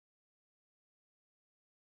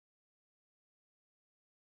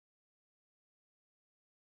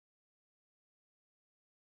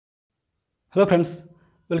Hello friends,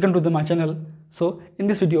 welcome to my channel. So in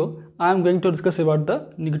this video, I am going to discuss about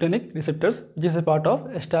the nicotinic receptors, which is a part of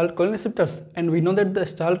acetylcholine receptors. And we know that the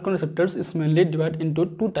acetylcholine receptors is mainly divided into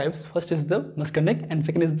two types. First is the muscarinic and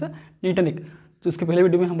second is the nicotinic. तो इसके पहले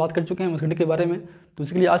video में हम बात कर चुके हैं muscarinic के बारे में. तो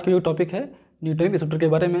इसके लिए आज का जो टॉपिक है nicotinic receptor के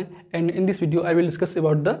बारे में. And in this video, I will discuss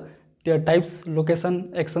about their types, location,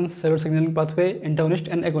 actions, several signaling pathway, antagonist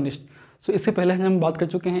and agonist. So इससे पहले हम बात कर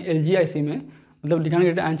चुके हैं LGIC में, मतलब लिगैंड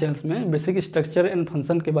गेटेड आयन चैनल्स में बेसिक स्ट्रक्चर एंड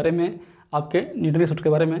फंक्शन के बारे में, आपके न्यूटन रिसेप्टर के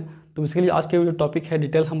बारे में. तो इसके लिए आज के जो टॉपिक है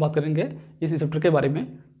डिटेल हम बात करेंगे इस रिसेप्टर के बारे में.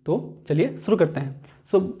 तो चलिए शुरू करते हैं.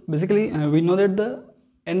 So basically we know that the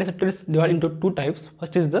N receptor is divide into two types.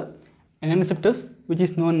 First is the N receptors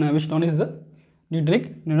which known is the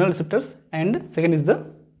न्यूटनिक neural receptors and second is the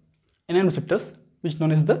N receptors which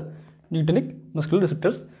known is the न्यूटनिक muscular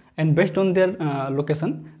receptors. And based on their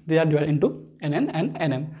location, they are divided into NN and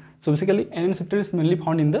NM. So basically, NN receptor is mainly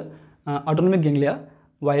found in the autonomic ganglia,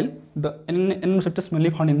 while the NN receptor is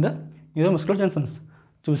mainly found in the neuromuscular junctions.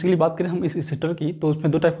 तो basically बात करें हम इस receptor की, तो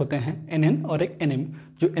उसमें दो type होते हैं, NN और एक NM.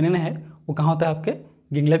 जो NN है वो कहाँ होता है, आपके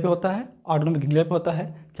गैंग्लिया पे होता है, ऑटोनोमिक गैंग्लिया पे होता है,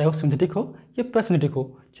 चाहे वो सिंथेटिक हो या प्रेसिनेटिक हो,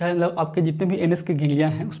 चाहे मतलब आपके जितने भी NS के गैंग्लिया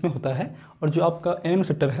हैं उसमें होता है. और जो आपका NM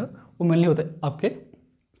रिसेप्टर है वो मेनली होता है आपके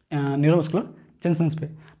न्यूरोमस्कुलर जंक्शंस पे.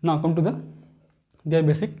 Now come to their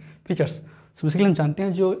basic features. So basically हम जानते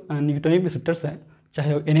हैं जो निकोटिनिक रिसेप्टर्स हैं,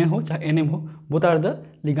 चाहे NN हो चाहे NM हो, both are the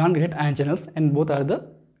ligand gated ion channels and both are the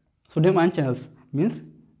sodium ion channels. Means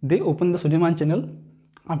they open the sodium ion channel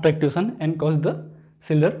after activation and cause the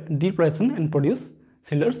cellular depolarisation and produce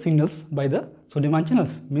cellular signals by the sodium ion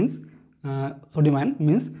channels. Means sodium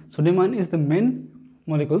ion is the main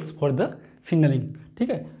molecules for the signalling. ठीक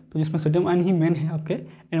है, तो जिसमें sodium ion ही main है आपके.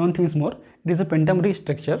 And one thing is more, it is a pentameric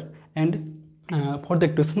structure and for the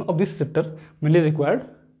activation of this receptor mainly required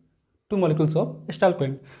two molecules of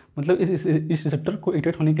acetylcholine. मतलब इस receptor को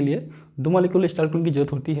activate होने के लिए दो मॉलिक्यूल एसिटाइलकोलिन की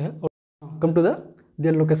जरूरत होती है. और come to the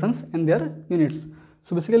there locations and there units.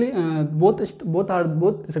 So basically both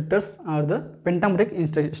receptors are the pentameric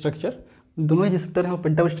structure. दोनों ही रिसेप्टर हैं वो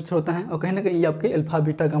पेंटामेरिक स्ट्रक्चर होता है और कहीं ना कहीं ये आपके अल्फा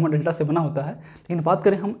बीटा गामा डेल्टा से बना होता है. लेकिन बात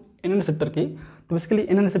करें हम एन रिसेप्टर की, तो basically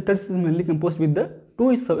N receptor is mainly compose with the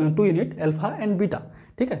two unit alpha and beta.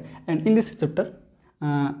 ठीक है, and in this receptor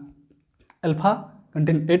alpha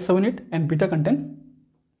contain 8 सब यूनिट एंड बीटा कंटेन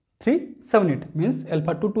 3 सब unit. Means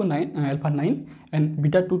alpha 2 to 9 and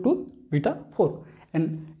beta 2 to beta 4. And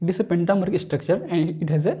it is a pentameric structure and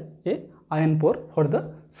it has a ion pore for the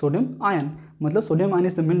sodium ion. मतलब sodium ion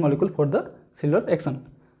is the main molecule for the cellular action.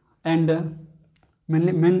 And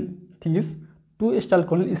main thing is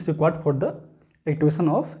 2-acetylcholine is required for the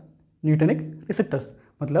activation of nicotinic receptors.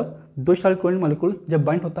 मतलब 2-acetylcholine molecule जब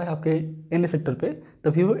bind होता है आपके N receptor पे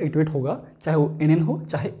तभी वो activate होगा, चाहे वो NN हो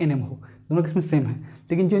चाहे NM हो, दोनों किस्में सेम है.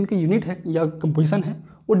 लेकिन जो इनकी यूनिट है या कंपोजिशन है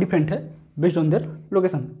वो डिफरेंट है based on their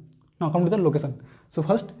location. Now come to the location. So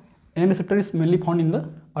first, N receptor is mainly found in the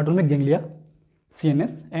autonomic ganglia,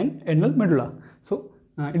 CNS and adrenal medulla. So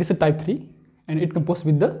it is a type 3 and it composed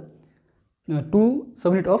with the 2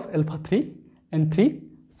 subunit of alpha 3 and 3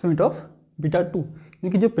 subunit of beta 2.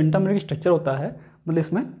 क्योंकि जो pentameric structure होता है, मतलब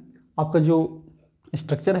इसमें आपका जो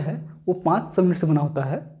structure है वो 5 सबयूनिट से बना होता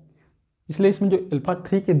है. इसलिए इसमें जो अल्फा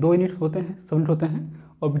 3 के 2 यूनिट होते हैं, सबयूनिट होते हैं,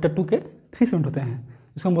 और बीटा 2 के 3 सबयूनिट होते हैं.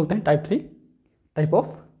 इसको हम बोलते हैं type 3 type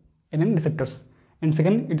of NN receptors. And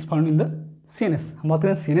second it's found in the CNS. हम बात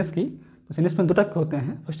करें CNS की, तो CNS में दो टाइप के होते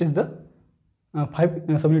हैं. फर्स्ट इज द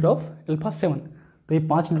 5 सब यूनिट ऑफ अल्फा 7. तो ये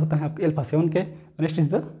 5 यूनिट होते हैं आपके अल्फा 7 के. Next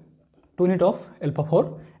is the 2 unit of alpha 4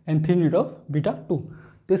 and 3 unit of beta 2.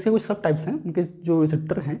 तो इससे कुछ सब टाइप्स हैं, उनके जो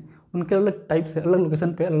रिसेप्टर हैं उनके अलग टाइप से अलग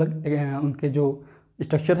लोकेशन पे अलग उनके जो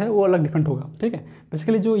स्ट्रक्चर है वो अलग डिफरेंट होगा. ठीक है,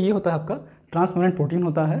 बेसिकली जो ये होता है आपका ट्रांसमेम्ब्रेन प्रोटीन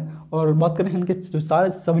होता है. और बात करें इनके जो 4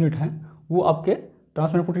 सब यूनिट हैं वो आपके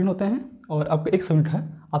ट्रांसमेम्ब्रेन प्रोटीन होते हैं, और आपका एक सब यूनिट है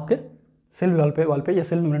आपके सेल वाल पे या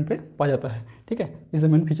सेल मेम्ब्रेन पे पाया जाता है. ठीक है, is the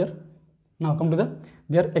main feature. Now come to the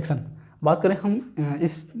their action. बात करें हम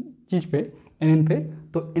इस चीज़ पे NN पे,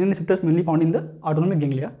 तो NN receptors mainly found in the autonomic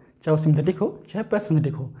ganglia, चाहे वो सिंथेटिक हो चाहे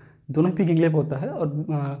पैरासिंथेटिक हो, दोनों ही गैंग्लिया पे होता है. और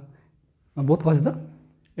both cause the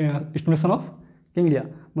stimulation of ganglia.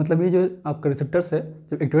 मतलब ये जो आपका रिसेप्टर्स है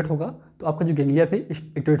जब एक्टिवेट होगा तो आपका जो गैंग्लिया भी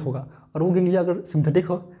एक्टिवेट होगा. और वो गैंग्लिया अगर सिंथेटिक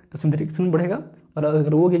हो तो सिंथेटिक एक्शन बढ़ेगा, और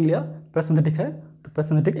अगर वो गैंग्लिया पैरासिंथेटिक है तो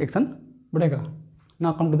पैरासिंथेटिक एक्शन बढ़ेगा.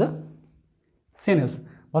 Now come to the CNS.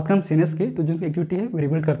 बात करें हम CNS की, तो जो उनकी एक्टिविटी है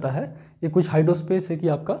वेरिएबल करता है. ये कुछ हाई डोज पे से कि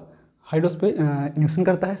आपका हाई डोज पे इन्हिबिशन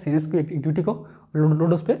करता है CNS की एक्टिविटी को, लो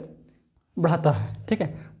डोज पे बढ़ाता है. ठीक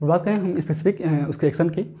है, बात करें हम स्पेसिफिक उसके एक्शन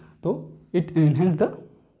की, तो it enhance the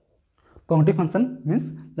cognitive function, means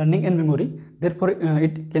learning and memory. Therefore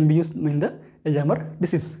it can be used in the Alzheimer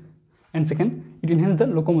disease. And second it enhance the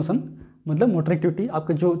locomotion, मतलब मोटर एक्टिविटी,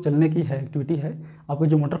 आपके जो चलने की है एक्टिविटी है, आपका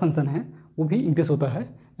जो मोटर फंक्शन है वो भी इंक्रीज होता है।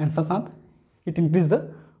 एंड साथ साथ it increase the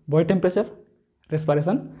body temperature,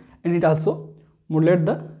 respiration, and it also modulate the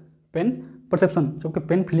pen perception. जो आपका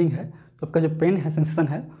पेन फीलिंग है, तो आपका जो पेन है, सेंसेशन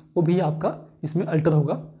है, वो भी आपका इसमें अल्टर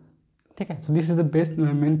होगा, ठीक है। So this is the best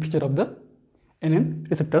main feature of the NM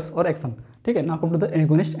receptors और एक्शन, ठीक है। Now come to the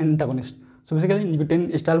agonist and antagonist. So basically nicotine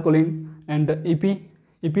acetylcholine and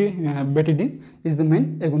epibetidine is the main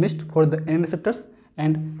agonist for the NM receptors,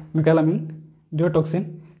 and mecalamine, duotoxin,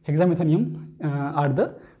 hexamethonium are the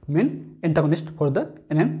main antagonist for the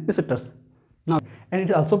NM receptors. Now, and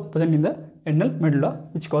it is also present in the adrenal medulla,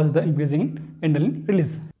 which cause the increasing in adrenaline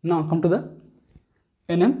release. Now come to the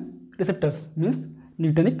NM receptors, means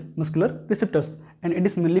nicotinic muscular receptors, and it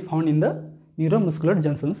is mainly found in the neuromuscular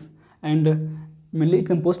junctions, and mainly it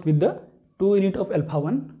composed with the 2 unit of alpha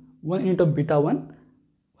 1, 1 unit of beta 1,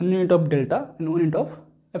 1 unit of delta, and 1 unit of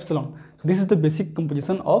epsilon. So this is the basic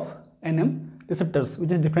composition of NM receptors,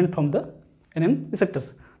 which is different from the NM receptors.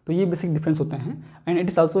 तो ये basic difference होते हैं, and it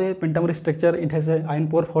is also a pentamer structure. It has a ion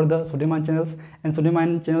pore for the sodium ion channels, and sodium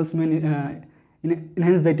ion channels may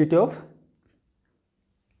enhance the activity of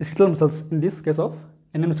skeletal muscles in this case of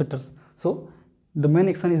NM receptors. So the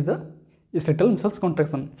main action is the skeletal muscles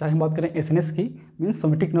contraction. चाहे हम बात करें SNS की, means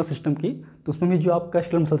somatic nerve system की, तो उसमें भी जो आपका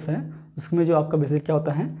स्केलेटल मसल्स हैं, उसमें जो आपका बेसिक क्या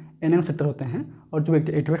होता है, NM रिसेप्टर होते हैं, और जो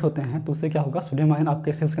एक्टिवेट होते हैं तो उससे क्या होगा, सोडियम आयन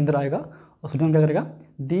आपके सेल्स के अंदर आएगा, और सोडियम क्या करेगा,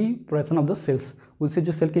 डीपोरेशन ऑफ द सेल्स, उससे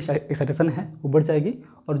जो सेल की एक्साइटेशन है वो बढ़ जाएगी,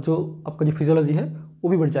 और जो आपका जो फिजियोलॉजी है वो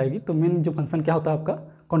भी बढ़ जाएगी। तो मेन जो फंक्शन क्या होता है आपका,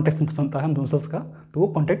 कॉन्ट्रैक्शन फंक्शन होता है मसल्स का, तो वो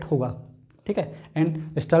कॉन्ट्रैक्ट होगा, ठीक है। And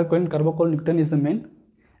acetylcholine, कार्बोकोल, nicotine is the main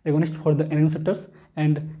agonist for the NM receptors,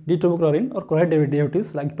 and D-tropochlorine or chloride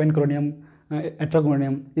derivatives like pancuronium,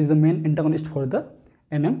 antagonist is the main antagonist for the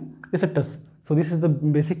NM receptors. So this is the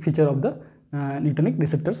basic feature of the nicotinic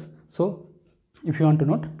receptors. So if you want to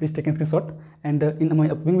note, please take a screenshot, and in my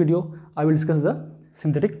upcoming video I will discuss the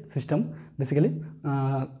synthetic system, basically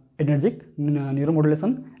adrenergic,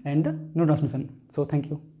 neuromodulation, and neurotransmission. So thank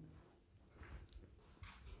you.